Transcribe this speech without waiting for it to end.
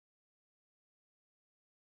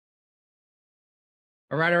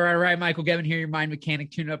All right. Michael Gevin here, your mind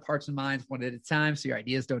mechanic, tune up hearts and minds one at a time so your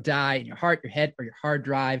ideas don't die in your heart, your head, or your hard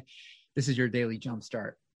drive. This is your daily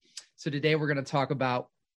jumpstart. So today we're going to talk about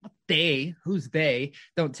what who's they,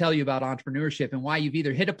 don't tell you about entrepreneurship and why you've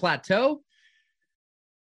either hit a plateau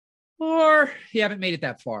or you haven't made it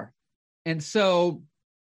that far. And so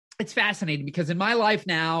it's fascinating because in my life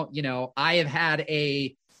now, I have had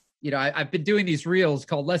I've been doing these reels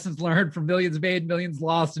called Lessons Learned from Millions Made, Millions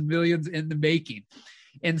Lost, and Millions in the Making.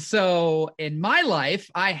 And so in my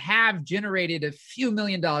life, I have generated a few $1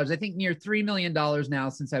 million, I think near $3 million now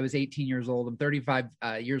since I was 18 years old. I'm 35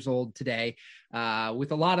 years old today,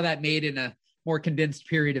 with a lot of that made in a more condensed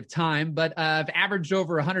period of time. But I've averaged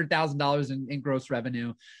over $100,000 in gross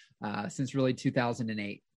revenue since really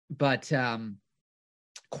 2008. But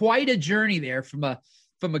quite a journey there from a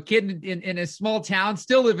kid in a small town,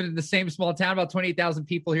 still living in the same small town, about 28,000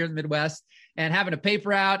 people here in the Midwest, and having a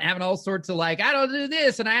paper out, and having all sorts of I don't do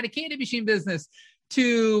this, and I had a candy machine business,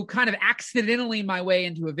 to kind of accidentally my way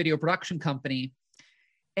into a video production company.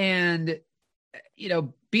 And,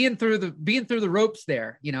 being through the ropes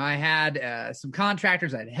there, I had some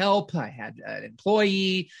contractors, I had help, I had an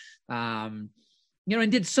employee, and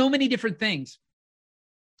did so many different things.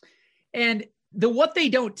 And what they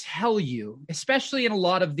don't tell you, especially in a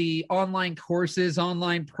lot of the online courses,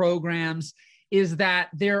 online programs, is that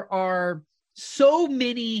there are so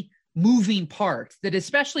many moving parts that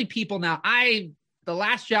especially people now, the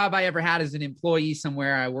last job I ever had as an employee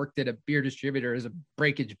somewhere, I worked at a beer distributor as a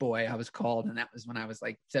breakage boy, I was called. And that was when I was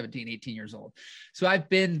 17, 18 years old. So I've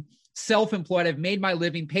been self-employed. I've made my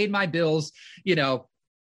living, paid my bills,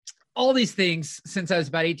 all these things since I was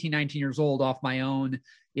about 18, 19 years old off my own,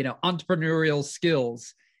 entrepreneurial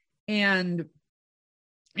skills. And,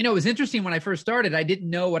 it was interesting when I first started, I didn't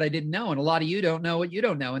know what I didn't know. And a lot of you don't know what you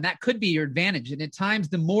don't know. And that could be your advantage. And at times,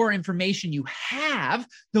 the more information you have,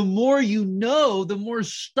 the more you know, the more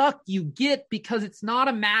stuck you get, because it's not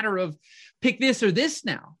a matter of pick this or this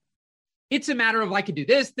now. It's a matter of I could do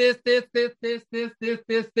this.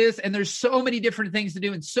 And there's so many different things to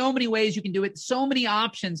do and so many ways you can do it, so many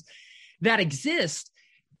options that exist.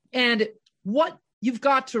 And what you've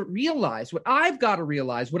got to realize, what I've got to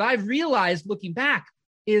realize, what I've realized looking back,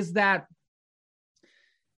 is that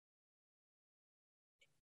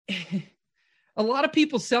a lot of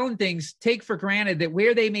people selling things take for granted that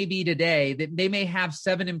where they may be today, that they may have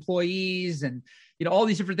 7 employees and, all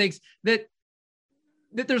these different things, that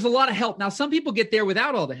there's a lot of help. Now, some people get there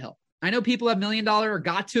without all the help. I know people have $1 million or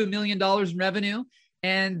got to $1 million in revenue,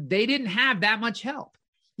 and they didn't have that much help.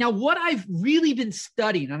 Now, what I've really been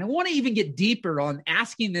studying, and I want to even get deeper on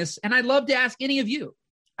asking this, and I'd love to ask any of you,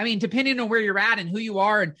 depending on where you're at and who you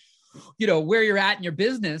are and, where you're at in your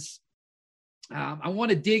business, I want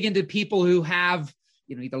to dig into people who have,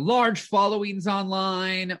 either large followings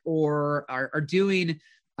online or are doing,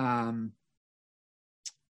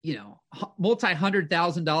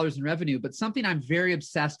 multi-$100,000 in revenue. But something I'm very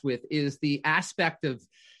obsessed with is the aspect of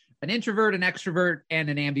an introvert, an extrovert, and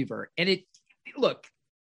an ambivert. And look,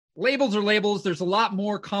 labels are labels. There's a lot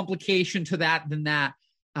more complication to that than that.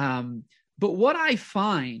 But what I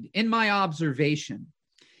find in my observation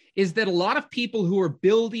is that a lot of people who are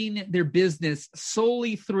building their business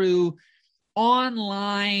solely through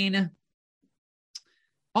online,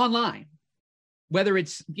 whether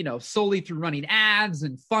it's, solely through running ads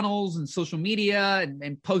and funnels and social media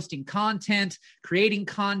and posting content, creating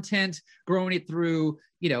content, growing it through,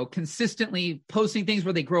 consistently posting things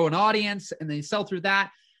where they grow an audience and they sell through that.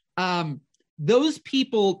 Those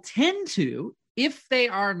people tend to, if they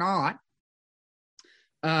are not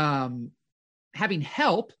having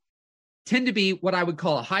help, tend to be what I would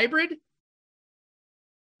call a hybrid,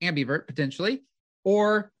 ambivert potentially,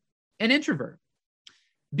 or an introvert,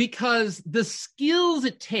 because the skills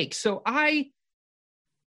it takes. So I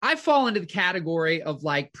fall into the category of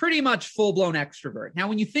pretty much full-blown extrovert. Now,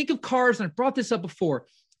 when you think of cars, and I've brought this up before,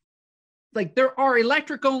 there are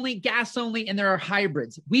electric only, gas only, and there are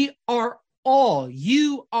hybrids. You are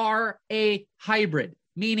a hybrid,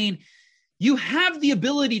 meaning you have the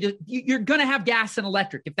ability you're going to have gas and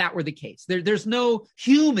electric if that were the case. There's no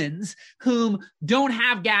humans whom don't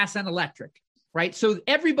have gas and electric, right? So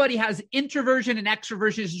everybody has introversion and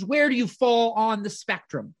extroversion. Where do you fall on the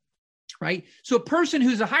spectrum, right? So a person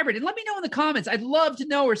who's a hybrid, and let me know in the comments, I'd love to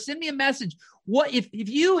know, or send me a message. What if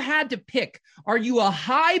you had to pick, are you a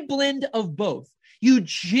high blend of both? You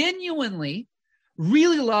genuinely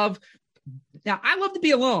really love. Now, I love to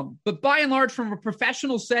be alone, but by and large, from a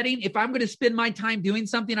professional setting, if I'm going to spend my time doing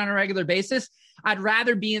something on a regular basis, I'd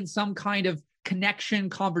rather be in some kind of connection,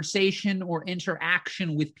 conversation, or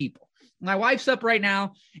interaction with people. My wife's up right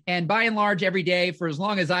now, and by and large, every day for as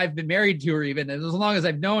long as I've been married to her, even and as long as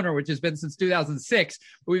I've known her, which has been since 2006,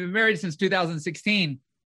 but we've been married since 2016,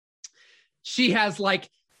 she has like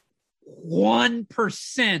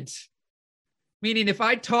 1%. Meaning if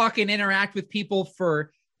I talk and interact with people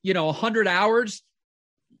for, 100 hours,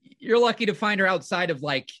 you're lucky to find her outside of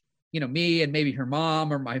like, me and maybe her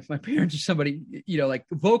mom or my parents or somebody, like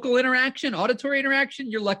vocal interaction, auditory interaction.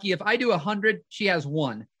 You're lucky if I do 100, she has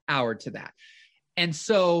 1 hour to that. And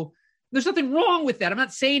so there's nothing wrong with that. I'm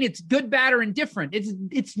not saying it's good, bad, or indifferent.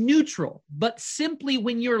 It's neutral. But simply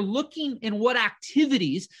when you're looking in what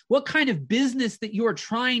activities, what kind of business that you are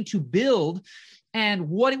trying to build and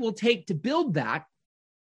what it will take to build that,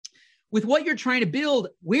 with what you're trying to build,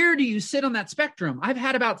 where do you sit on that spectrum? I've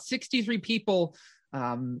had about 63 people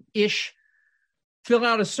ish fill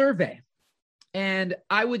out a survey. And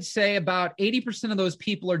I would say about 80% of those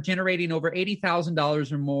people are generating over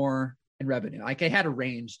 $80,000 or more in revenue. Like I had a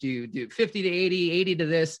range, do 50 to 80, 80 to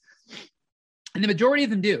this. And the majority of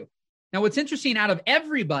them do. Now, what's interesting, out of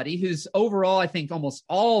everybody who's overall, I think almost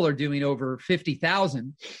all are doing over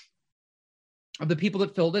 50,000 of the people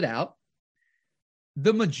that filled it out,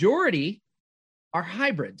 the majority are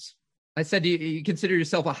hybrids. I said, you consider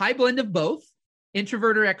yourself a high blend of both,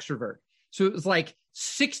 introvert or extrovert. So it was like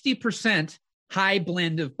 60% high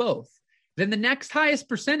blend of both. Then the next highest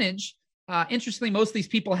percentage, interestingly, most of these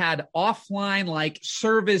people had offline, like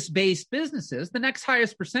service-based businesses. The next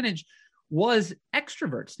highest percentage was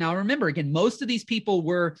extroverts. Now, remember, again, most of these people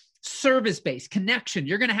were service-based, connection.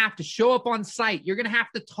 You're going to have to show up on site. You're going to have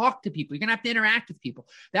to talk to people. You're going to have to interact with people.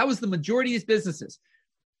 That was the majority of these businesses.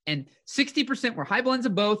 And 60% were high blends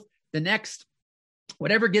of both. The next,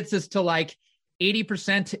 whatever gets us to like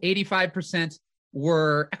 80% to 85%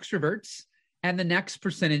 were extroverts. And the next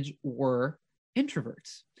percentage were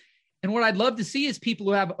introverts. And what I'd love to see is people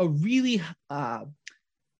who have a really,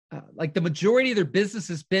 like the majority of their business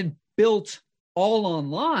has been built all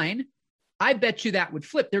online. I bet you that would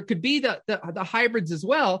flip. There could be the hybrids as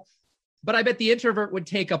well, but I bet the introvert would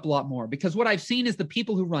take up a lot more, because what I've seen is the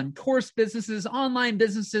people who run course businesses, online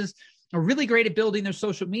businesses, are really great at building their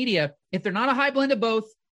social media. If they're not a high blend of both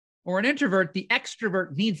or an introvert, the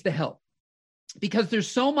extrovert needs the help, because there's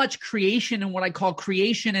so much creation in what I call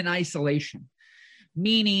creation and isolation.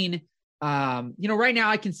 Meaning, right now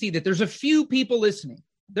I can see that there's a few people listening.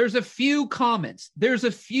 There's a few comments. There's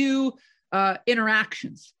a few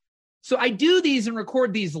interactions. So I do these and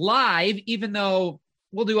record these live, even though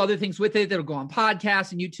we'll do other things with it that'll go on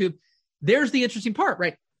podcasts and YouTube. There's the interesting part,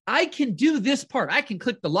 right? I can do this part. I can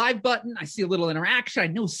click the live button. I see a little interaction. I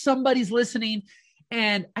know somebody's listening,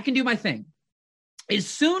 and I can do my thing. As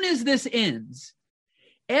soon as this ends,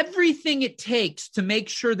 everything it takes to make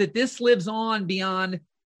sure that this lives on beyond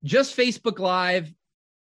just Facebook Live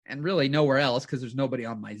and really nowhere else, because there's nobody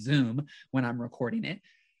on my Zoom when I'm recording it,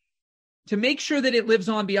 to make sure that it lives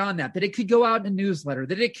on beyond that it could go out in a newsletter,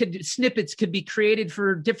 that snippets could be created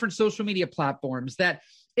for different social media platforms, that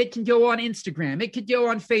it can go on Instagram, it could go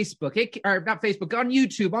on Facebook, on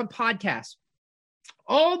YouTube, on podcasts.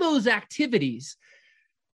 All those activities,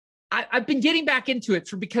 I've been getting back into it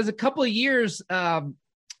because a couple of years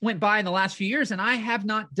went by in the last few years, and I have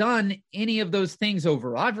not done any of those things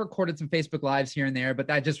overall. I've recorded some Facebook Lives here and there, but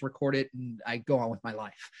I just record it and I go on with my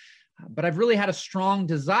life. But I've really had a strong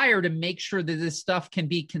desire to make sure that this stuff can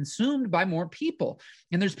be consumed by more people.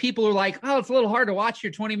 And there's people who are like, oh, it's a little hard to watch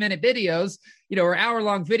your 20-minute videos, or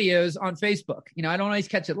hour-long videos on Facebook. I don't always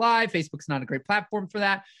catch it live. Facebook's not a great platform for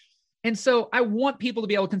that. And so I want people to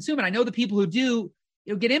be able to consume it. I know the people who do,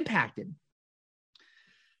 get impacted.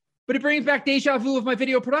 But it brings back deja vu of my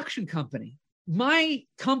video production company. My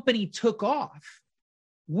company took off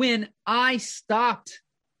when I stopped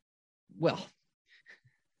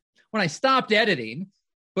editing,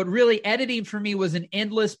 but really editing for me was an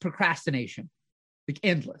endless procrastination, like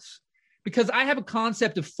endless, because I have a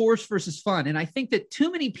concept of force versus fun. And I think that too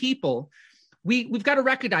many people, we've got to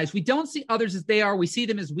recognize we don't see others as they are. We see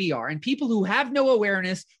them as we are. And people who have no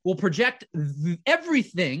awareness will project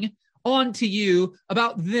everything onto you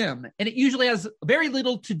about them. And it usually has very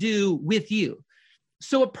little to do with you.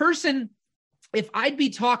 So a person, if I'd be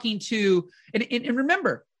talking to, and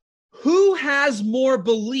remember, who has more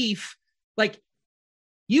belief? Like,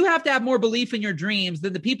 you have to have more belief in your dreams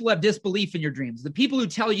than the people who have disbelief in your dreams. The people who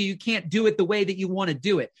tell you can't do it the way that you want to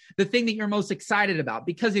do it, the thing that you're most excited about.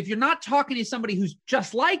 Because if you're not talking to somebody who's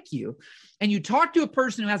just like you, and you talk to a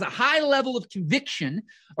person who has a high level of conviction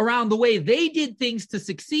around the way they did things to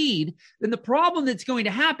succeed, then the problem that's going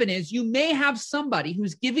to happen is you may have somebody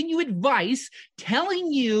who's giving you advice,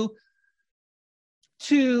 telling you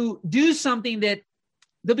to do something that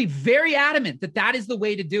they'll be very adamant that that is the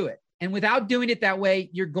way to do it. And without doing it that way,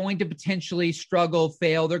 you're going to potentially struggle,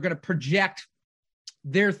 fail. They're going to project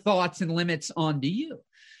their thoughts and limits onto you.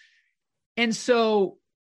 And so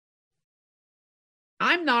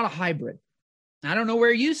I'm not a hybrid. I don't know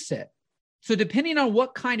where you sit. So depending on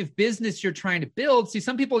what kind of business you're trying to build, see,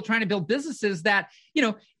 some people are trying to build businesses that,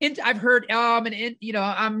 I've heard,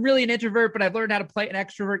 I'm really an introvert, but I've learned how to play an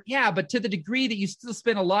extrovert. Yeah, but to the degree that you still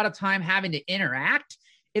spend a lot of time having to interact,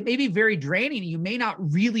 it may be very draining. You may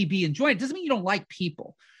not really be enjoying it. It doesn't mean you don't like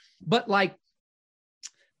people, but like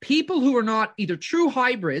people who are not either true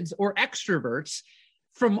hybrids or extroverts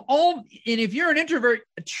and if you're an introvert,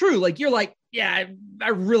 you're like, yeah, I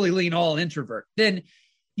really lean all introvert, then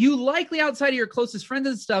you likely outside of your closest friends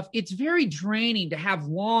and stuff, it's very draining to have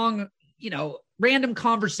long, random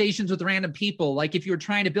conversations with random people. Like if you're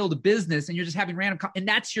trying to build a business and you're just having and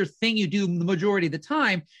that's your thing you do the majority of the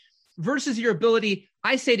time versus your ability,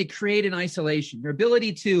 I say, to create an isolation, your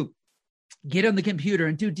ability to get on the computer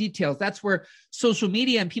and do details. That's where social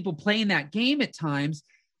media and people playing that game at times,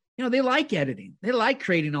 they like editing. They like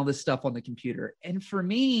creating all this stuff on the computer. And for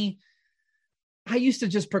me, I used to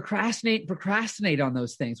just procrastinate on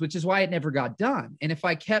those things, which is why it never got done. And if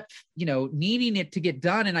I kept, needing it to get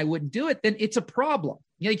done and I wouldn't do it, then it's a problem.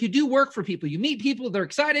 Like you do work for people, you meet people, they're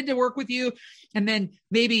excited to work with you. And then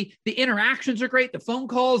maybe the interactions are great. The phone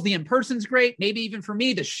calls, the in-person's great. Maybe even for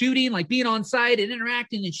me, the shooting, like being on site and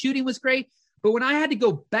interacting and shooting was great. But when I had to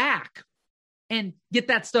go back and get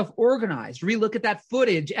that stuff organized, relook at that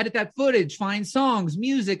footage, edit that footage, find songs,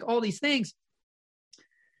 music, all these things,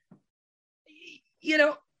 in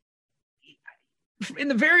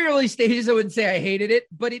the very early stages, I wouldn't say I hated it,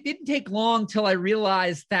 but it didn't take long till I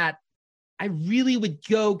realized that I really would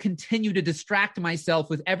continue to distract myself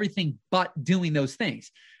with everything but doing those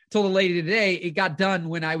things. Till the lady today, it got done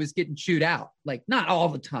when I was getting chewed out. Like not all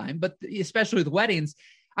the time, but especially with weddings,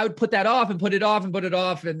 I would put that off and put it off and put it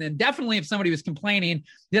off. And then definitely if somebody was complaining,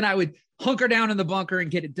 then I would hunker down in the bunker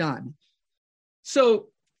and get it done. So,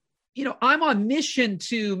 I'm on mission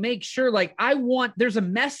to make sure there's a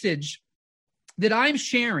message that I'm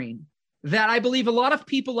sharing that I believe a lot of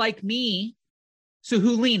people like me, so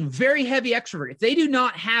who lean very heavy extrovert, if they do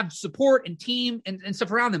not have support and team and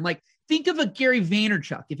stuff around them, like think of a Gary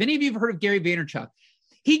Vaynerchuk. If any of you have heard of Gary Vaynerchuk,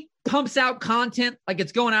 he pumps out content like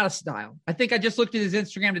it's going out of style. I think I just looked at his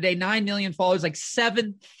Instagram today, 9 million followers, like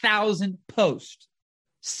 7,000 posts,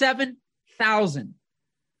 7,000.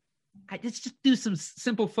 Let's just do some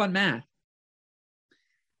simple fun math.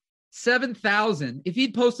 7,000. If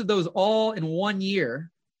he'd posted those all in 1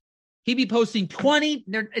 year, he'd be posting 20.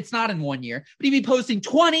 It's not in 1 year, but he'd be posting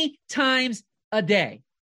 20 times a day.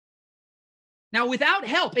 Now, without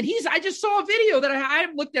help, and I just saw a video that I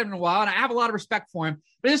haven't looked at in a while, and I have a lot of respect for him,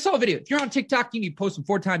 but I just saw a video. If you're on TikTok, you need to post them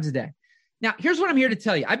 4 times a day. Now, here's what I'm here to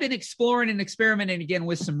tell you. I've been exploring and experimenting again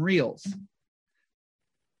with some reels.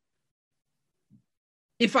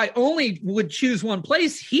 If I only would choose one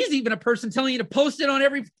place, he's even a person telling you to post it on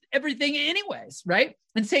everything anyways, right?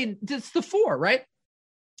 And saying it's the 4, right?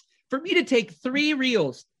 For me to take 3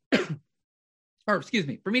 reels, for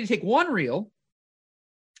me to take 1 reel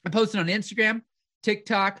and post it on Instagram,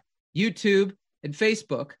 TikTok, YouTube, and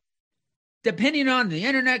Facebook, depending on the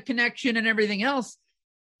internet connection and everything else,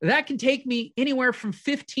 that can take me anywhere from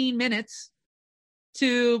 15 minutes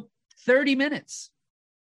to 30 minutes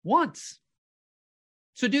once.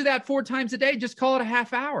 So do that 4 times a day. Just call it a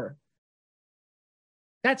half hour.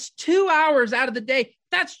 That's 2 hours out of the day.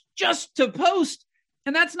 That's just to post.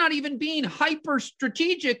 And that's not even being hyper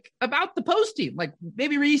strategic about the posting, like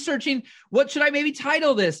maybe researching what should I maybe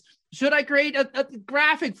title this? Should I create a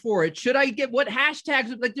graphic for it? Should I get what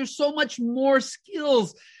hashtags? Like there's so much more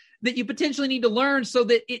skills that you potentially need to learn so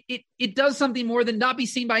that it does something more than not be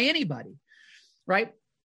seen by anybody, right?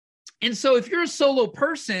 And so if you're a solo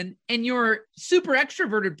person and you're a super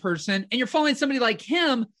extroverted person and you're following somebody like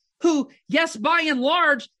him who, yes, by and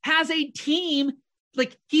large has a team,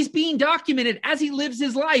 like he's being documented as he lives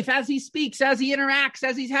his life, as he speaks, as he interacts,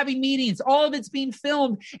 as he's having meetings, all of it's being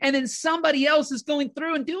filmed. And then somebody else is going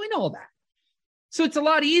through and doing all that. So it's a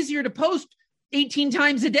lot easier to post 18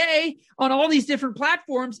 times a day on all these different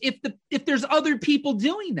platforms if there's other people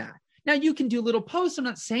doing that. Now you can do little posts. I'm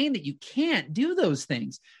not saying that you can't do those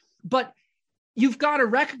things, but you've got to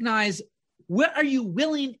recognize what are you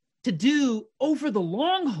willing to do over the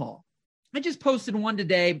long haul. I just posted one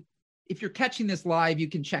today. If you're catching this live, you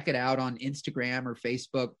can check it out on Instagram or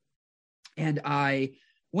Facebook. And I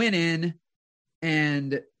went in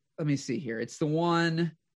and let me see here. It's the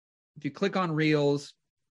one, if you click on Reels,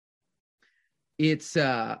 it's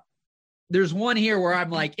there's one here where I'm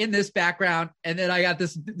like in this background, and then I got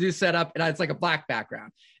this new setup, and it's like a black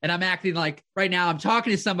background. And I'm acting like right now I'm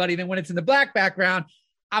talking to somebody. Then when it's in the black background,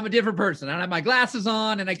 I'm a different person. I have my glasses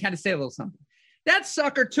on, and I kind of say a little something. That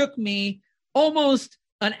sucker took me almost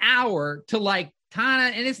an hour to like kind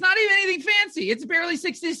of, and it's not even anything fancy. It's barely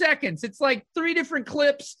 60 seconds. It's like 3 different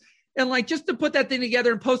clips. And like just to put that thing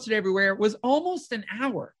together and post it everywhere was almost an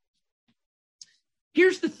hour.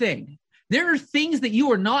 Here's the thing. There are things that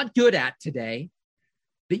you are not good at today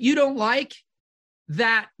that you don't like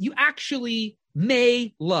that you actually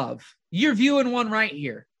may love. You're viewing one right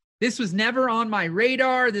here. This was never on my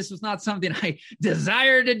radar. This was not something I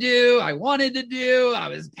desired to do. I wanted to do. I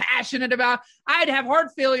was passionate about. I'd have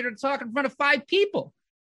heart failure to talk in front of 5 people.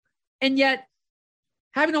 And yet,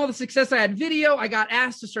 having all the success I had in video, I got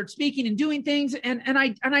asked to start speaking and doing things. And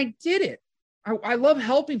I did it. I love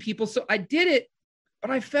helping people. So I did it,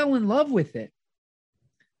 but I fell in love with it.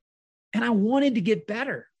 And I wanted to get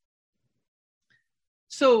better.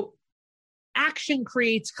 So action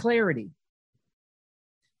creates clarity.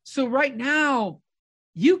 So right now,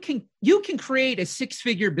 you can create a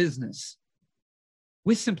 6-figure business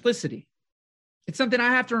with simplicity. It's something I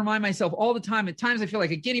have to remind myself all the time. At times I feel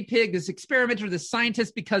like a guinea pig, this experimenter, this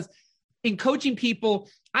scientist, because in coaching people,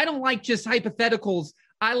 I don't like just hypotheticals.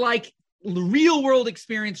 I like real world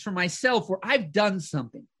experience for myself where I've done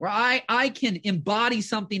something, where I can embody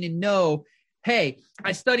something and know, hey,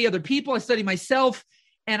 I study other people, I study myself,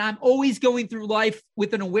 and I'm always going through life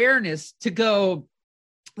with an awareness to go,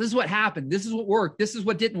 this is what happened. This is what worked. This is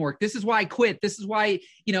what didn't work. This is why I quit. This is why,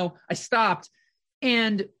 I stopped.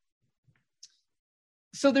 And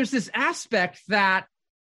so there's this aspect that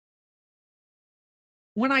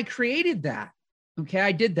when I created that, okay,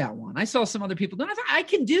 I did that one. I saw some other people doing it. I thought I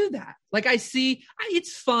can do that. Like I see,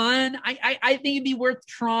 it's fun. I think it'd be worth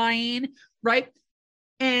trying, right?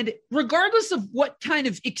 And regardless of what kind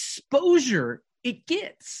of exposure it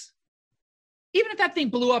gets, even if that thing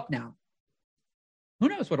blew up now, who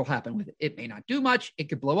knows what will happen with it? It may not do much. It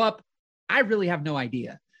could blow up. I really have no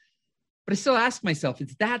idea. But I still ask myself,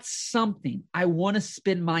 is that something I want to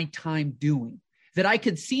spend my time doing, that I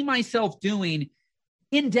could see myself doing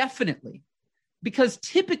indefinitely? Because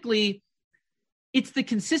typically, it's the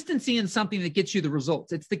consistency in something that gets you the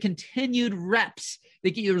results. It's the continued reps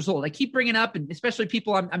that get you the result. I keep bringing up, and especially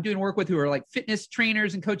people I'm doing work with who are like fitness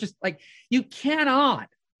trainers and coaches, like you cannot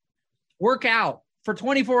work out for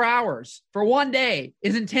 24 hours for one day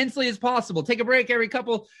as intensely as possible. Take a break every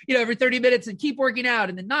 30 minutes and keep working out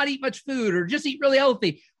and then not eat much food or just eat really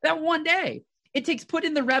healthy. That one day, it takes put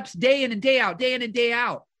in the reps day in and day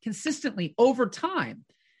out, consistently over time.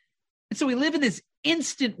 And so we live in this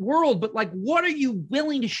instant world, but like, what are you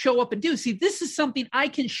willing to show up and do? See, this is something I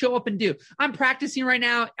can show up and do. I'm practicing right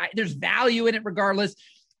now. There's value in it regardless.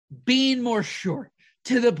 Being more short,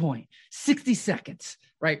 to the point, 60 seconds,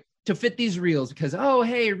 right? To fit these reels because,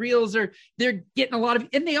 reels they're getting a lot of,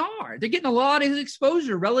 and they're getting a lot of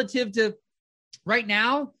exposure relative to right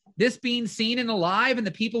now, this being seen and alive and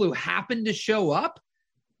the people who happen to show up.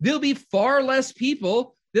 There'll be far less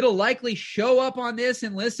people that'll likely show up on this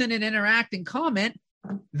and listen and interact and comment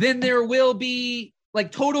than there will be,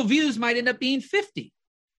 like total views might end up being 50.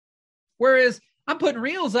 Whereas I'm putting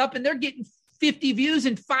reels up and they're getting 50 views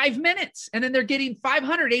in 5 minutes. And then they're getting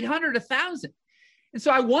 500, 800, 1,000. And so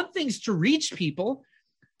I want things to reach people,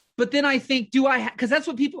 but then I think, because that's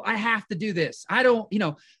what I have to do this. I don't,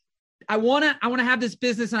 I want to have this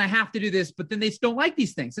business and I have to do this, but then they don't like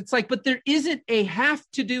these things. It's like, but there isn't a have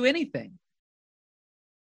to do anything.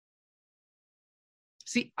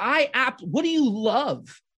 See, what do you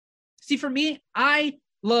love? See, for me, I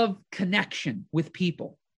love connection with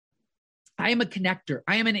people. I am a connector.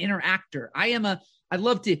 I am an interactor. I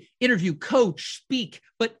love to interview, coach, speak,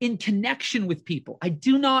 but in connection with people. I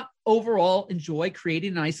do not overall enjoy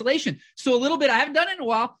creating in isolation. So a little bit, I haven't done it in a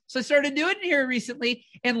while. So I started doing it here recently.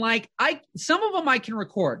 And some of them I can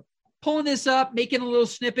record, pulling this up, making a little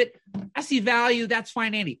snippet. I see value. That's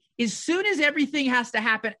fine, Andy. As soon as everything has to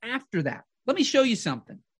happen after that, let me show you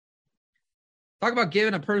something. Talk about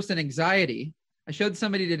giving a person anxiety. I showed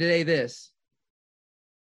somebody today this.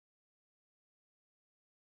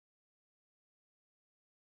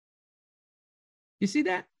 You see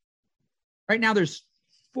that? Right now there's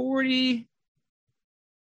 42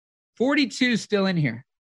 still in here.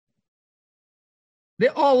 They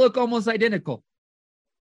all look almost identical.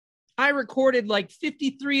 I recorded like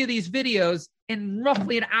 53 of these videos in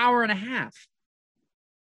roughly an hour and a half.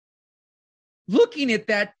 Looking at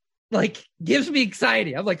that gives me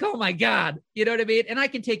anxiety. I'm like, oh my God, you know what I mean? And I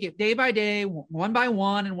can take it day by day, one by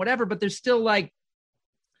one and whatever, but there's still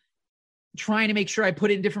trying to make sure I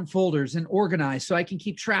put it in different folders and organize so I can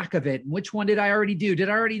keep track of it. And which one did I already do? Did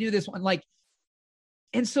I already do this one?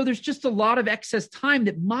 And so there's just a lot of excess time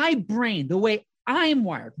that my brain, the way I am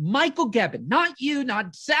wired, Michael Gebbin, not you,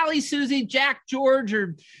 not Sally, Susie, Jack, George,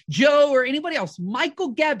 or Joe, or anybody else.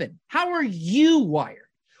 Michael Gebbin, how are you wired?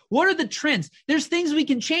 What are the trends? There's things we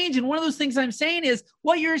can change. And one of those things I'm saying is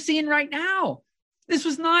what you're seeing right now. This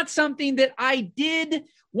was not something that I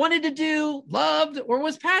wanted to do, loved, or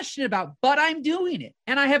was passionate about, but I'm doing it.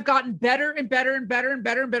 And I have gotten better and better and better and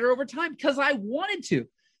better and better over time because I wanted to.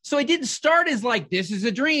 So I didn't start as this is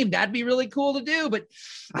a dream. That'd be really cool to do, but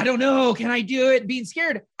I don't know. Can I do it? Being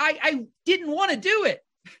scared. I didn't want to do it.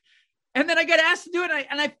 And then I got asked to do it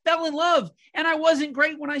and I fell in love, and I wasn't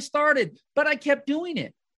great when I started, but I kept doing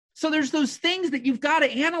it. So there's those things that you've got to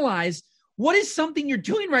analyze. What is something you're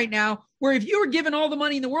doing right now where if you were given all the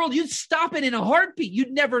money in the world, you'd stop it in a heartbeat.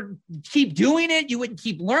 You'd never keep doing it. You wouldn't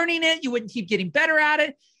keep learning it. You wouldn't keep getting better at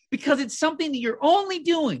it because it's something that you're only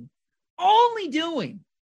doing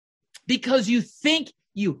because you think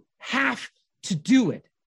you have to do it.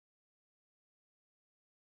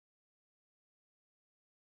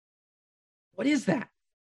 What is that?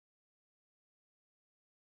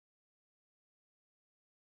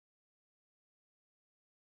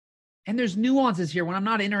 And there's nuances here when I'm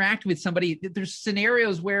not interacting with somebody. There's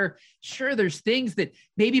scenarios where, sure, there's things that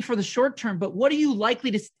maybe for the short term, but what are you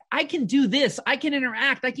likely to? I can do this. I can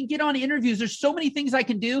interact. I can get on interviews. There's so many things I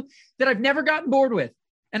can do that I've never gotten bored with,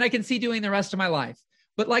 and I can see doing the rest of my life.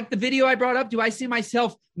 But like the video I brought up, do I see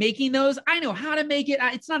myself making those? I know how to make it.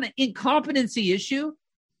 It's not an incompetency issue.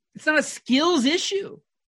 It's not a skills issue.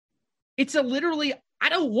 It's literally, I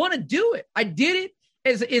don't want to do it. I did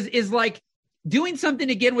it is like doing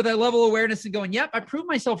something again with a level of awareness and going, yep, I proved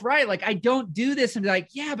myself right. I don't do this and be like,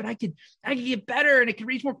 yeah, but I could get better and it can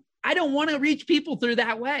reach more. I don't want to reach people through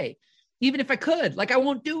that way. Even if I could, I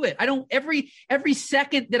won't do it. I don't, every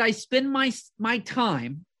second that I spend my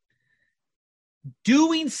time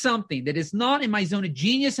doing something that is not in my zone of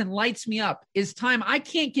genius and lights me up is time I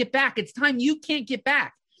can't get back. It's time you can't get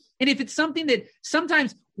back. And if it's something that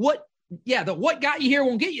sometimes what got you here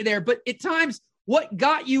won't get you there, but at times what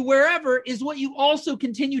got you wherever is what you also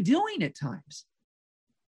continue doing at times.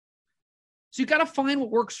 So you got to find what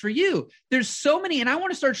works for you. There's so many, and I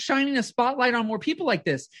want to start shining a spotlight on more people like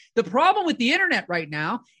this. The problem with the internet right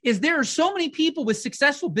now is there are so many people with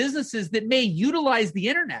successful businesses that may utilize the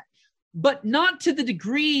internet, but not to the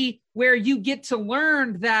degree where you get to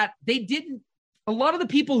learn that they didn't. A lot of the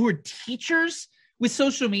people who are teachers with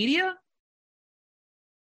social media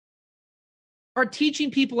are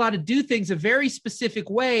teaching people how to do things a very specific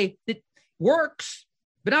way that works,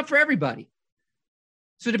 but not for everybody.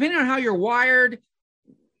 So depending on how you're wired,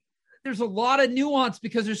 there's a lot of nuance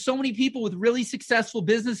because there's so many people with really successful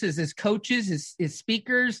businesses as coaches, as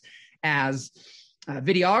speakers, as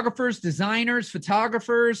videographers, designers,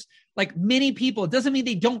 photographers, many people. It doesn't mean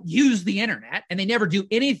they don't use the internet and they never do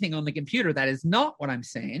anything on the computer. That is not what I'm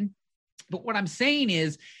saying. But what I'm saying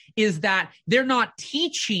is that they're not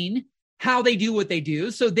teaching how they do what they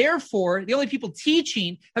do. So therefore, the only people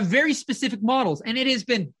teaching have very specific models, and it has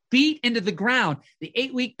been beat into the ground. The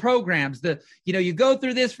 8-week programs, you go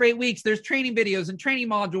through this for 8 weeks, there's training videos and training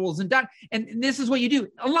modules and this is what you do.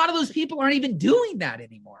 A lot of those people aren't even doing that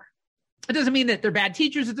anymore. It doesn't mean that they're bad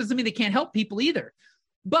teachers. It doesn't mean they can't help people either.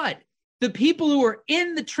 But the people who are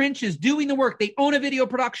in the trenches doing the work, they own a video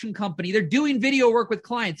production company. They're doing video work with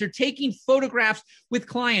clients. They're taking photographs with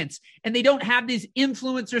clients, and they don't have this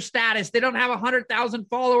influencer status. They don't have 100,000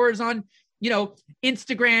 followers on,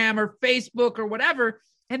 Instagram or Facebook or whatever.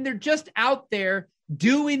 And they're just out there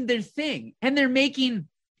doing their thing, and they're making,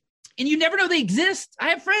 and you never know they exist. I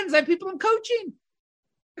have friends, I have people I'm coaching.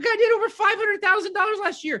 A guy did over $500,000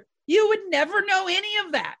 last year. You would never know any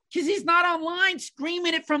of that because he's not online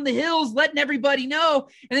screaming it from the hills, letting everybody know,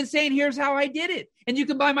 and then saying, here's how I did it. And you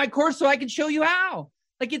can buy my course so I can show you how.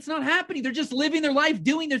 It's not happening. They're just living their life,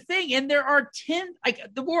 doing their thing. And there are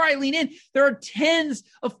the more I lean in, there are tens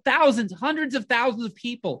of thousands, hundreds of thousands of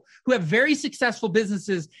people who have very successful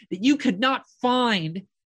businesses that you could not find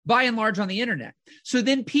by and large on the internet. So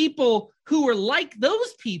then people who are like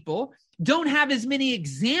those people don't have as many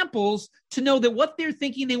examples to know that what they're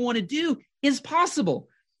thinking they want to do is possible,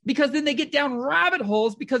 because then they get down rabbit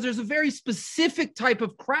holes because there's a very specific type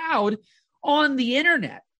of crowd on the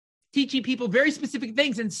internet teaching people very specific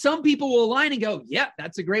things. And some people will align and go, yeah,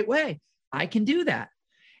 that's a great way. I can do that.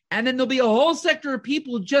 And then there'll be a whole sector of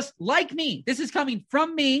people just like me. This is coming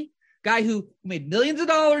from me, guy who made millions of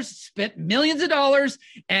dollars, spent millions of dollars,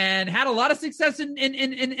 and had a lot of success in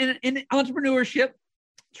entrepreneurship,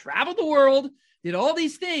 traveled the world, did all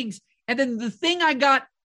these things. And then the thing I got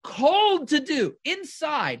called to do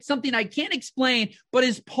inside, something I can't explain, but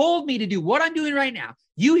has pulled me to do what I'm doing right now.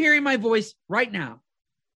 You hearing my voice right now,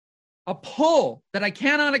 a pull that I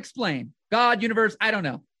cannot explain. God, universe, I don't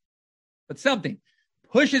know, but something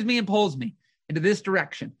pushes me and pulls me into this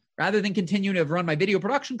direction rather than continuing to run my video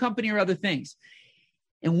production company or other things.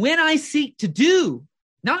 And when I seek to do,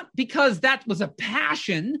 not because that was a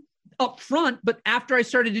passion up front, but after I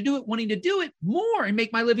started to do it, wanting to do it more and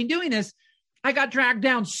make my living doing this, I got dragged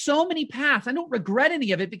down so many paths. I don't regret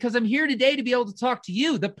any of it because I'm here today to be able to talk to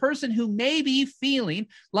you, the person who may be feeling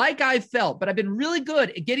like I felt, but I've been really good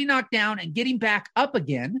at getting knocked down and getting back up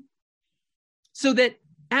again, so that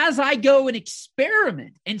as I go and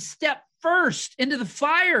experiment and step first into the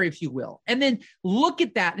fire, if you will, and then look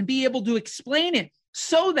at that and be able to explain it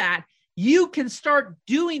so that you can start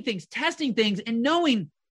doing things, testing things, and knowing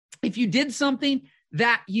if you did something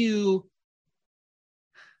that you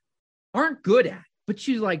aren't good at, but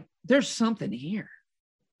you like, there's something here.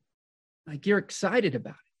 Like you're excited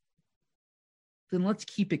about it. Then let's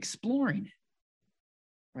keep exploring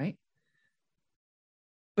it, right?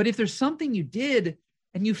 But if there's something you did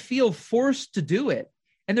and you feel forced to do it,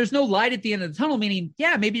 and there's no light at the end of the tunnel, meaning,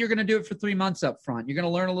 yeah, maybe you're going to do it for 3 months up front. You're going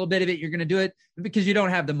to learn a little bit of it. You're going to do it because you don't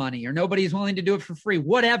have the money or nobody's willing to do it for free,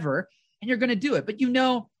 whatever. And you're going to do it. But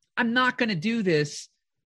I'm not going to do this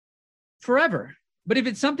forever. But if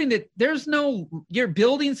it's something that you're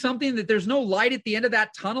building something that there's no light at the end of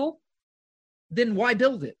that tunnel, then why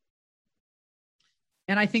build it?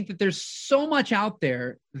 And I think that there's so much out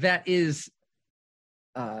there that is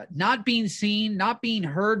not being seen, not being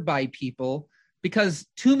heard by people, because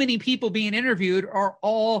too many people being interviewed are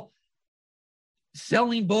all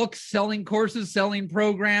selling books, selling courses, selling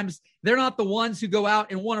programs. They're not the ones who go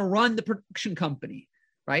out and want to run the production company,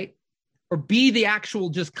 right? Or be the actual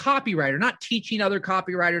just copywriter, not teaching other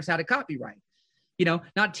copywriters how to copyright,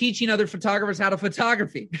 not teaching other photographers how to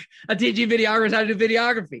photography, not teaching videographers how to do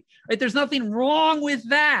videography, right? There's nothing wrong with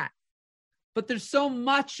that. But there's so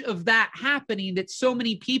much of that happening that so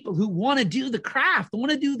many people who want to do the craft,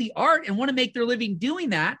 want to do the art, and want to make their living doing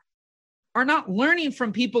that are not learning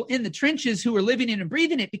from people in the trenches who are living it and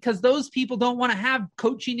breathing it, because those people don't want to have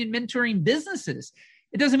coaching and mentoring businesses.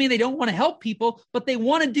 It doesn't mean they don't want to help people, but they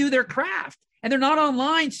want to do their craft. And they're not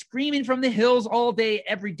online screaming from the hills all day,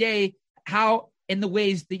 every day, how and the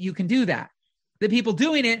ways that you can do that. The people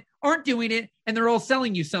doing it aren't doing it, and they're all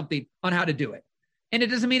selling you something on how to do it. And it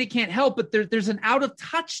doesn't mean it can't help, but there's an out of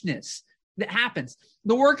touchness that happens.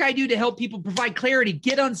 The work I do to help people provide clarity,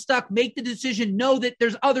 get unstuck, make the decision, know that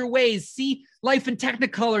there's other ways, see life in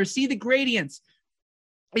technicolor, see the gradients.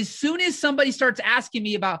 As soon as somebody starts asking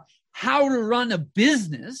me about how to run a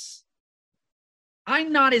business,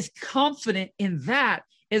 I'm not as confident in that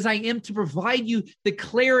as I am to provide you the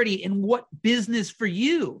clarity in what business for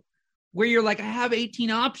you. Where you're like, I have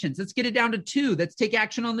 18 options. Let's get it down to 2. Let's take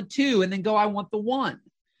action on the 2 and then go, I want the 1.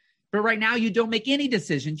 But right now you don't make any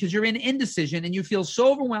decision because you're in indecision and you feel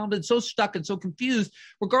so overwhelmed and so stuck and so confused,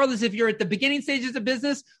 regardless if you're at the beginning stages of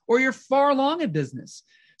business or you're far along in business.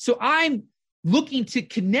 So I'm looking to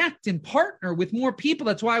connect and partner with more people.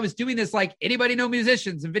 That's why I was doing this, like, anybody know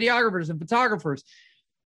musicians and videographers and photographers,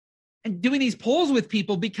 and doing these polls with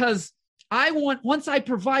people, because I want, once I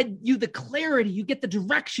provide you the clarity, you get the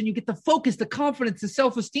direction, you get the focus, the confidence, the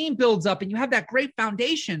self-esteem builds up, and you have that great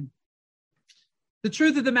foundation. The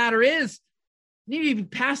truth of the matter is, you need to be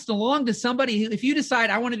passed along to somebody who, if you decide,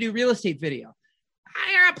 I want to do real estate video,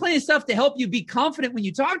 I got plenty of stuff to help you be confident when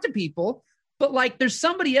you talk to people, but like, there's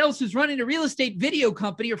somebody else who's running a real estate video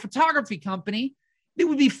company or photography company that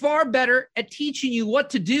would be far better at teaching you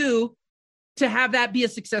what to do to have that be a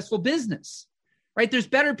successful business. Right? There's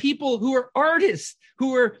better people who are artists,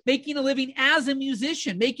 who are making a living as a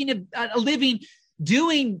musician, making a living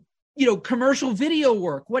doing, commercial video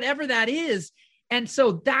work, whatever that is. And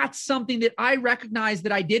so that's something that I recognize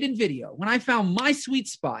that I did in video. When I found my sweet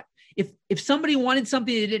spot, if somebody wanted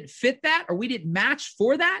something that didn't fit that, or we didn't match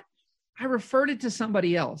for that, I referred it to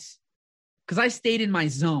somebody else, because I stayed in my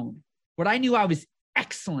zone, what I knew I was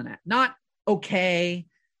excellent at, not okay,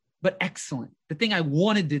 but excellent. The thing I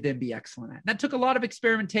wanted to then be excellent at. That took a lot of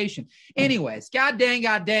experimentation. Anyways, God dang.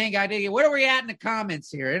 Where are we at in the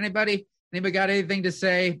comments here? Anybody got anything to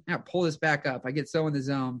say? Now pull this back up. I get so in the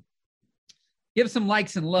zone. Give some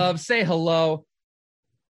likes and love. Say hello.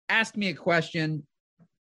 Ask me a question.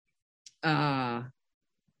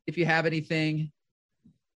 If you have anything.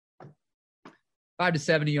 5 to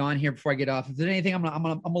 7 of you on here before I get off. If there's anything, I'm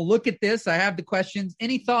gonna look at this. I have the questions.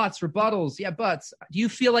 Any thoughts, rebuttals? Yeah, buts. Do you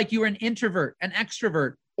feel like you are an introvert, an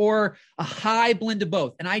extrovert, or a high blend of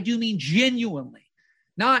both? And I do mean genuinely,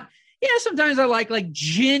 not Yeah, sometimes I like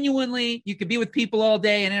genuinely, you could be with people all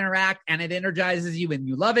day and interact and it energizes you and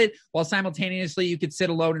you love it, while simultaneously you could sit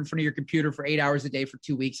alone in front of your computer for 8 hours a day for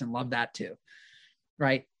 2 weeks and love that too.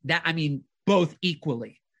 Right? That, I mean, both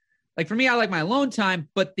equally. Like for me, I like my alone time,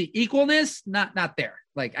 but the equalness, not there.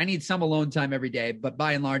 Like I need some alone time every day, but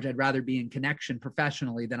by and large, I'd rather be in connection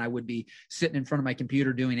professionally than I would be sitting in front of my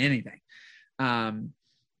computer doing anything.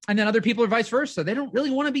 And then other people are vice versa. They don't really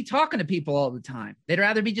want to be talking to people all the time. They'd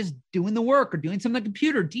rather be just doing the work or doing something on the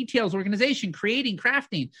computer, details, organization, creating,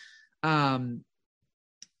 crafting, and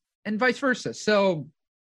vice versa. So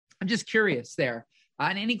I'm just curious there.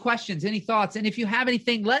 And any questions, any thoughts? And if you have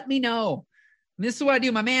anything, let me know. And this is what I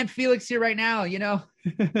do. My man Felix here right now, you know.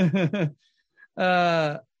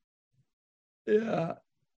 Yeah.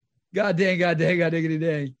 God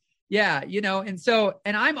dang. Yeah, you know, and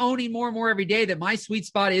I'm owning more and more every day that my sweet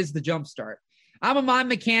spot is the jump start. I'm a mind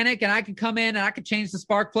mechanic and I can come in and I can change the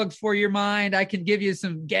spark plugs for your mind. I can give you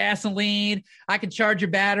some gasoline. I can charge your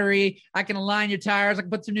battery. I can align your tires. I can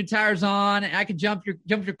put some new tires on. I can jump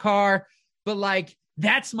your car. But like,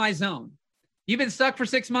 that's my zone. You've been stuck for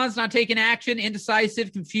 6 months, not taking action,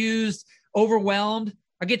 indecisive, confused, overwhelmed.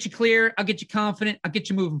 I'll get you clear. I'll get you confident. I'll get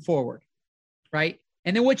you moving forward. Right.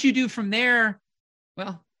 And then what you do from there,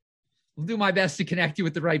 well, I'll do my best to connect you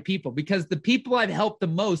with the right people, because the people I've helped the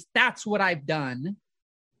most, that's what I've done.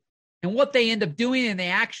 And what they end up doing and the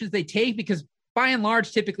actions they take, because by and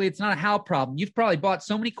large, typically it's not a how problem. You've probably bought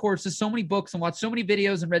so many courses, so many books, and watched so many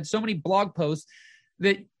videos and read so many blog posts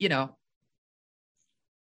that, you know,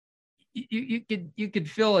 you could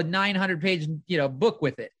fill a 900-page, book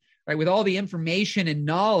with it, right? With all the information and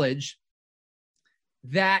knowledge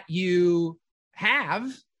that you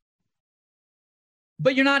have,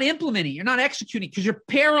 but you're not implementing, you're not executing, because you're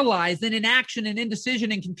paralyzed in inaction and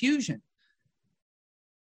indecision and confusion.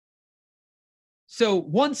 So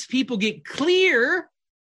once people get clear,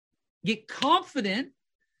 get confident,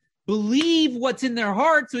 believe what's in their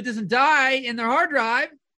heart so it doesn't die in their hard drive,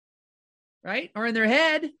 right? Or in their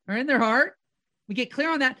head or in their heart, we get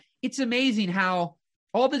clear on that. It's amazing how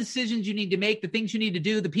all the decisions you need to make, the things you need to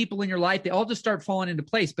do, the people in your life, they all just start falling into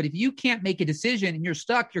place. But if you can't make a decision and you're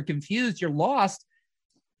stuck, you're confused, you're lost,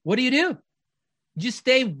 what do? You just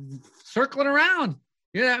stay circling around.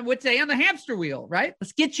 I would say on the hamster wheel, right?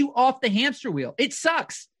 Let's get you off the hamster wheel. It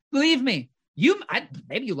sucks. Believe me.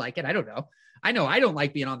 Maybe you like it. I don't know. I know I don't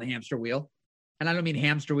like being on the hamster wheel. And I don't mean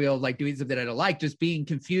hamster wheel like doing something that I don't like, just being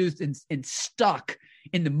confused and stuck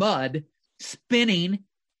in the mud, spinning,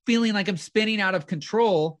 feeling like I'm spinning out of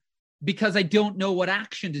control because I don't know what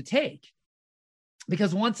action to take.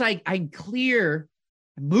 Because once I'm clear,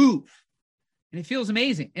 I move. And it feels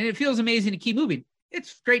amazing. And it feels amazing to keep moving.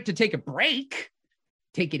 It's great to take a break,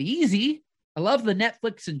 take it easy. I love the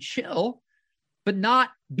Netflix and chill, but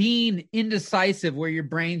not being indecisive where your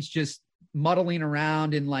brain's just muddling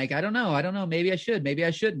around and like, I don't know. Maybe I should, maybe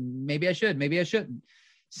I shouldn't, maybe I should, maybe I shouldn't.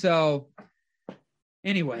 So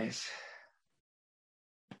anyways,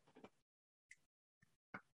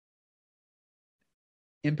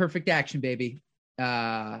 imperfect action, baby.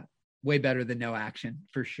 Way better than no action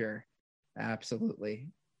for sure. Absolutely.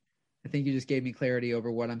 I think you just gave me clarity over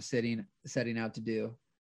what I'm setting out to do.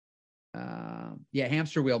 Yeah,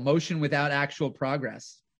 hamster wheel, motion without actual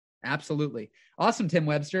progress. Absolutely. Awesome, Tim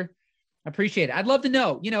Webster. I appreciate it. I'd love to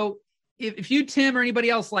know, if you, Tim, or anybody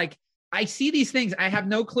else, like, I see these things, I have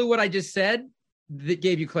no clue what I just said that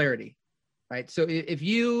gave you clarity, right? So if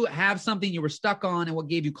you have something you were stuck on and what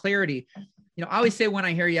gave you clarity, I always say, when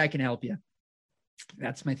I hear you, I can help you.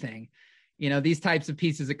 That's my thing. These types of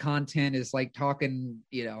pieces of content is like talking,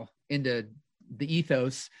 into the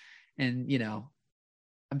ethos, and,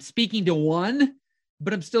 I'm speaking to one,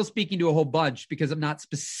 but I'm still speaking to a whole bunch because I'm not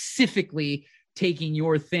specifically taking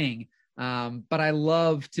your thing. But I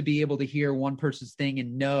love to be able to hear one person's thing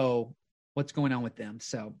and know what's going on with them.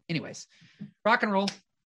 So anyways, rock and roll.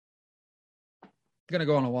 I'm going to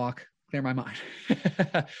go on a walk, clear my mind,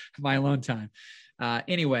 my alone time.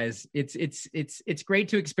 Anyways, it's great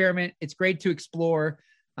to experiment. It's great to explore.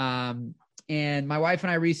 And my wife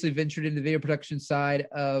and I recently ventured into the video production side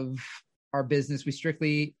of our business. We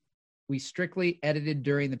strictly edited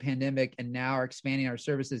during the pandemic and now are expanding our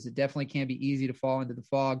services. It definitely can be easy to fall into the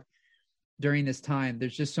fog during this time.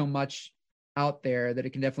 There's just so much out there that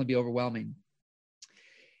it can definitely be overwhelming.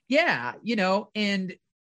 Yeah. And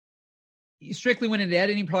you strictly went into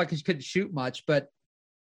editing probably because you couldn't shoot much, but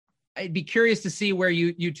I'd be curious to see where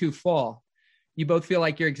you two fall. You both feel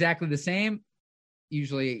like you're exactly the same.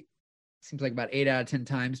 Usually it seems like about 8 out of 10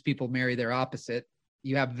 times people marry their opposite.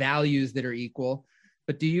 You have values that are equal,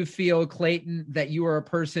 but do you feel, Clayton, that you are a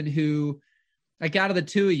person who Like out of the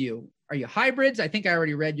two of you, are you hybrids? I think I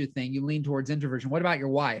already read your thing. You lean towards introversion. What about your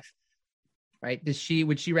wife? Right?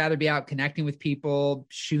 Would she rather be out connecting with people,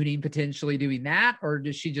 shooting, potentially doing that? Or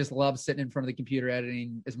does she just love sitting in front of the computer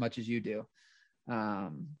editing as much as you do?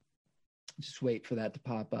 Just wait for that to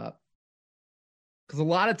pop up. Because a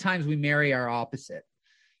lot of times we marry our opposite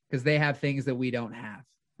because they have things that we don't have.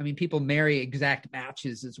 I mean, people marry exact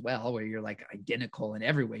matches as well, where you're like identical in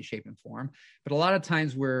every way, shape, and form. But a lot of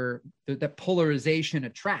times that polarization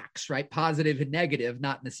attracts, right? Positive and negative,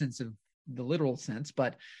 not in the sense of the literal sense,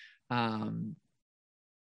 but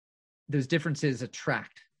those differences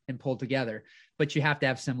attract and pull together. But you have to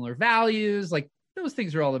have similar values. Like those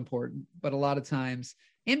things are all important. But a lot of times,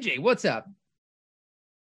 MJ, what's up?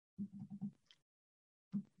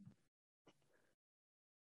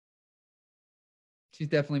 She's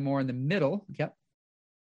definitely more in the middle. Yep.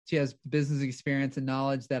 She has business experience and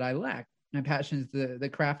knowledge that I lack. My passion is the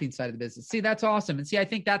crafting side of the business. See, that's awesome. And see, I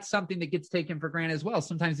think that's something that gets taken for granted as well.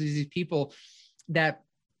 Sometimes there's these people that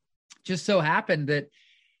just so happen that,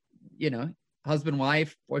 husband,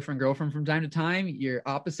 wife, boyfriend, girlfriend, from time to time, you're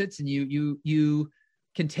opposites, and you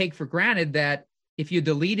can take for granted that if you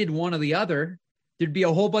deleted one or the other, there'd be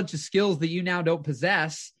a whole bunch of skills that you now don't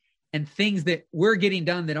possess and things that we're getting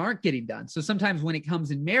done that aren't getting done. So sometimes when it comes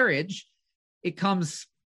in marriage, it comes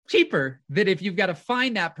cheaper than if you've got to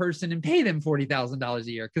find that person and pay them $40,000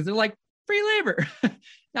 a year because they're like free labor.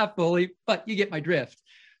 Not fully, but you get my drift.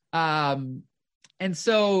 And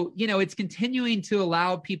so, it's continuing to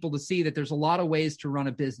allow people to see that there's a lot of ways to run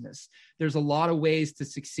a business. There's a lot of ways to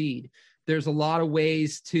succeed. There's a lot of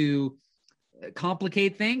ways to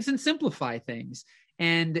complicate things and simplify things.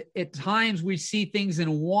 And at times we see things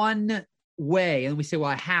in one way and we say, well,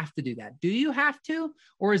 I have to do that. Do you have to?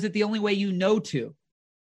 Or is it the only way you know to?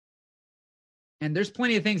 And there's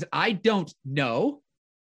plenty of things I don't know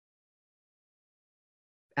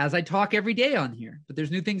as I talk every day on here, but there's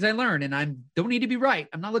new things I learn and I don't need to be right.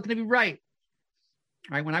 I'm not looking to be right.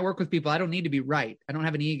 All right. When I work with people, I don't need to be right. I don't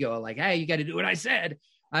have an ego like, hey, you got to do what I said.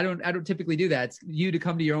 I don't typically do that. It's you to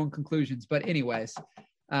come to your own conclusions. But anyways,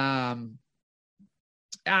 I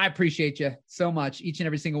appreciate you so much. Each and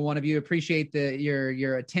every single one of you. Appreciate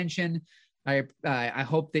your attention. I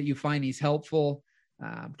hope that you find these helpful,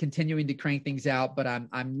 continuing to crank things out, but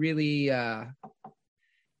I'm really,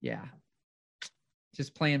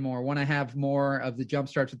 just playing more. Want to have more of the jump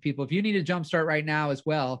starts with people. If you need a jump start right now as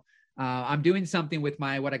well, I'm doing something with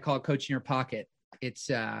what I call Coach in Your Pocket.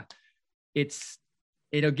 It'll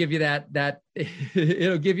give you that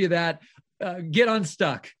it'll give you that, get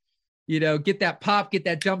unstuck, get that pop, get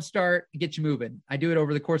that jump start, get you moving. I do it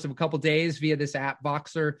over the course of a couple of days via this app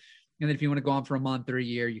Voxer. And then if you want to go on for a month or a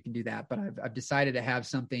year, you can do that. But I've decided to have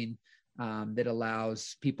something that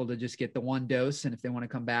allows people to just get the one dose. And if they want to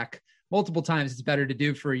come back multiple times, it's better to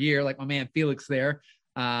do for a year, like my man Felix there,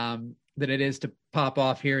 than it is to pop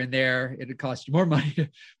off here and there. It'd cost you more money to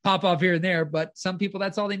pop off here and there. But some people,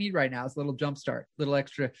 that's all they need right now is a little jump start, little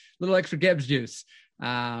extra Gibbs juice.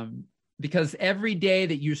 Because every day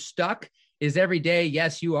that you're stuck is every day,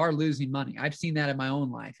 yes, you are losing money. I've seen that in my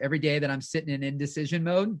own life. Every day that I'm sitting in indecision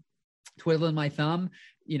mode, twiddling my thumb,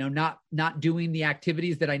 not doing the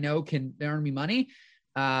activities that I know can earn me money.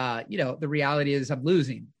 The reality is I'm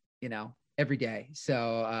losing, every day.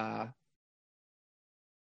 So,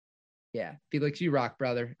 Felix, you rock,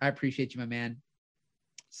 brother. I appreciate you, my man.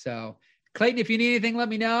 So Clayton, if you need anything, let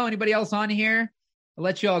me know. Anybody else on here? I'll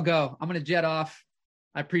let you all go. I'm going to jet off.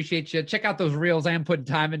 I appreciate you. Check out those reels. I am putting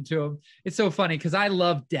time into them. It's so funny because I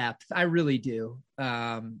love depth. I really do.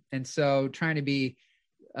 And so trying to be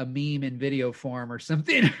a meme in video form or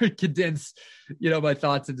something, or condense, my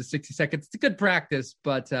thoughts into 60 seconds. It's a good practice,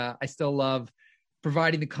 but I still love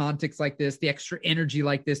providing the context like this, the extra energy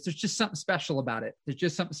like this. There's just something special about it. There's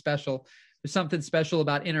just something special. There's something special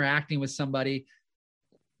about interacting with somebody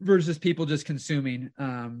versus people just consuming.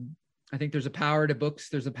 I think there's a power to books.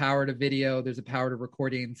 There's a power to video. There's a power to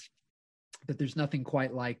recordings, but there's nothing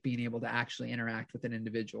quite like being able to actually interact with an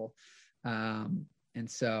individual. And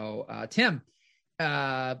so, Tim,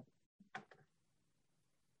 on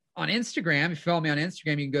Instagram, if you follow me on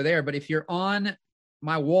Instagram, you can go there. But if you're on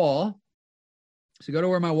my wall, so go to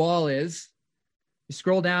where my wall is, you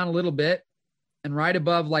scroll down a little bit, and right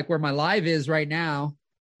above, like where my live is right now,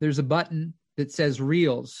 there's a button that says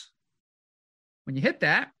Reels. When you hit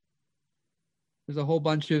that, there's a whole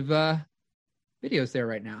bunch of videos there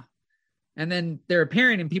right now. And then they're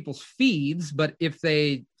appearing in people's feeds, but if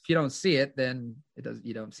you don't see it, then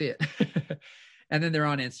you don't see it. And then they're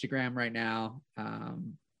on Instagram right now,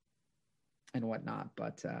 and whatnot.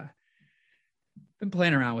 But been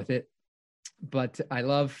playing around with it. but I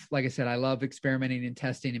love, like I said, I love experimenting and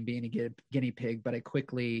testing and being a guinea pig, but I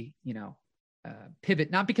quickly,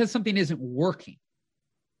 pivot, not because something isn't working,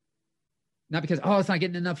 not because, oh, it's not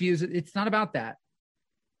getting enough views. It's not about that.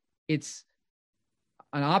 It's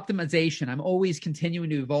an optimization. I'm always continuing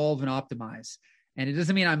to evolve and optimize. And it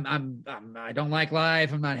doesn't mean I don't like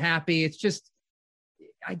life. I'm not happy. It's just,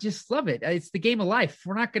 I just love it. It's the game of life. If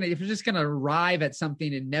we're just going to arrive at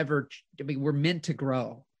something and never, we're meant to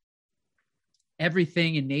grow.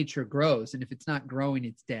 Everything in nature grows. And if it's not growing,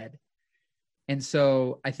 it's dead. And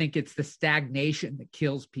so I think it's the stagnation that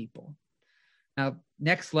kills people. Now,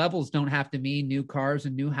 next levels don't have to mean new cars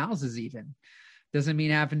and new houses even. Doesn't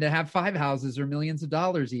mean having to have 5 houses or millions of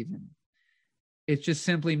dollars even. It just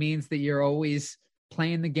simply means that you're always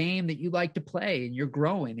playing the game that you like to play, and you're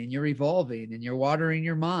growing and you're evolving and you're watering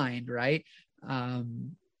your mind, right?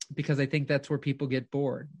 Because I think that's where people get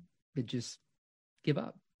bored. They just give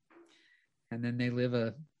up. And then they live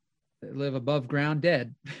above ground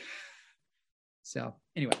dead. So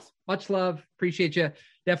anyways, much love. Appreciate you.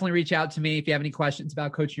 Definitely reach out to me if you have any questions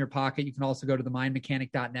about Coaching Your Pocket. You can also go to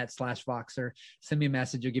themindmechanic.net/Voxer. Send me a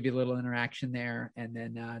message. I'll give you a little interaction there, and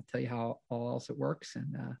then tell you how all else it works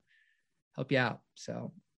and help you out.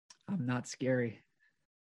 So I'm not scary.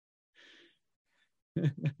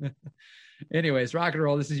 Anyways, rock and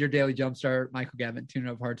roll. This is your daily jumpstart. Michael Gavin, tuning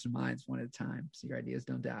up hearts and minds one at a time so your ideas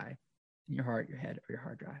don't die in your heart, your head, or your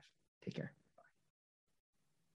hard drive. Take care.